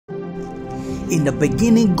In the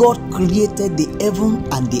beginning, God created the heaven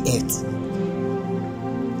and the earth.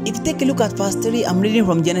 If you take a look at verse 3, I'm reading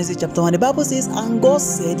from Genesis chapter 1. The Bible says, and God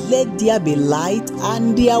said, let there be light,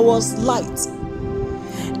 and there was light.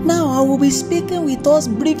 Now, I will be speaking with us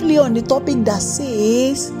briefly on the topic that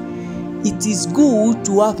says, it is good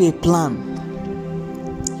to have a plan.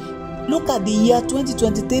 Look at the year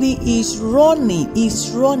 2023 is running,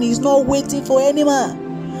 is not waiting for any man.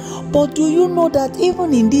 But do you know that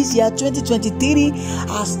even in this year 2023,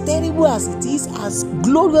 as terrible as it is, as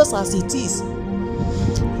glorious as it is,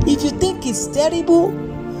 if you think it's terrible,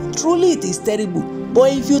 truly it is terrible.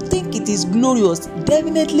 But if you think it is glorious,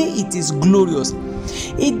 definitely it is glorious.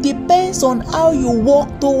 It depends on how you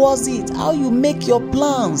walk towards it, how you make your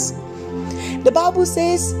plans. The Bible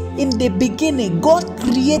says, in the beginning, God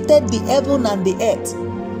created the heaven and the earth.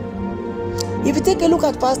 If you take a look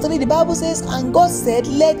at verse 3, the Bible says, and God said,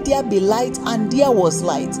 let there be light, and there was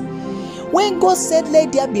light. When God said,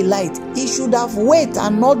 let there be light, He should have waited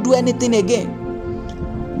and not do anything again.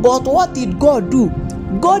 But what did God do?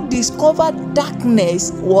 God discovered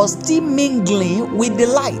darkness was still mingling with the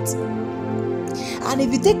light. And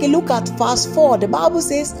if you take a look at verse 4, the Bible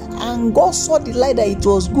says, and God saw the light that it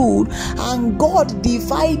was good, and God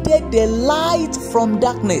divided the light from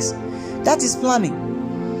darkness. That is planning.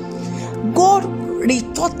 God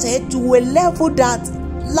retorted to a level that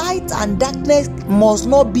light and darkness must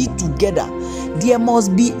not be together. There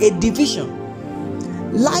must be a division.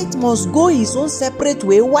 Light must go its own separate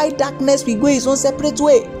way, while darkness will go its own separate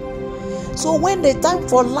way. So when the time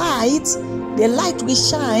for light, the light will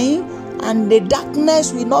shine, and the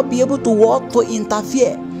darkness will not be able to work to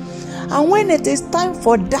interfere. And when it is time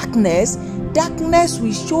for darkness, darkness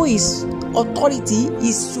will show its authority,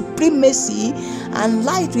 its supremacy, and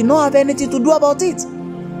light will not have anything to do about it.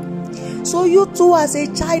 So you too, as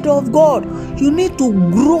a child of God, you need to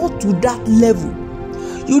grow to that level.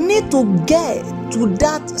 You need to get to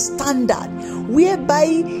that standard whereby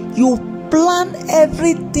you plan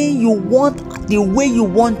everything you want the way you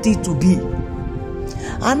want it to be.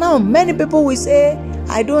 And now many people will say,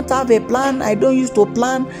 I don't have a plan, I don't used to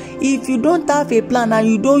plan. If you don't have a plan and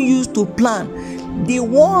you don't used to plan, the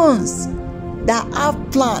ones that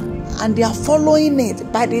have plan and they are following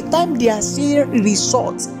it, by the time they are seeing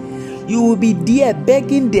results, you will be there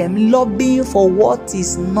begging them, lobbying for what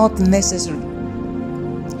is not necessary.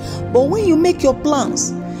 But when you make your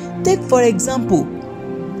plans, take for example,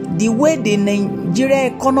 the way the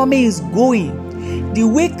Nigerian economy is going, the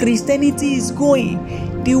way Christianity is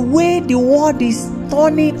going, the way the world is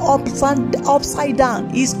turning upside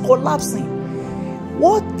down, is collapsing.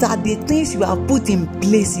 What are the things you have put in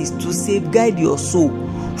places to safeguard your soul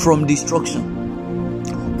from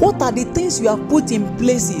destruction? What are the things you have put in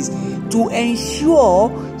places to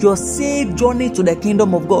ensure your safe journey to the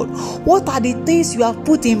kingdom of God? What are the things you have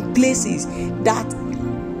put in places that,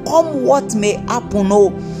 come what may happen,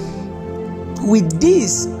 with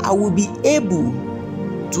this I will be able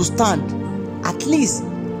to stand, at least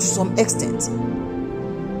to some extent?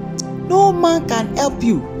 No man can help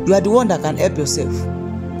you. You are the one that can help yourself.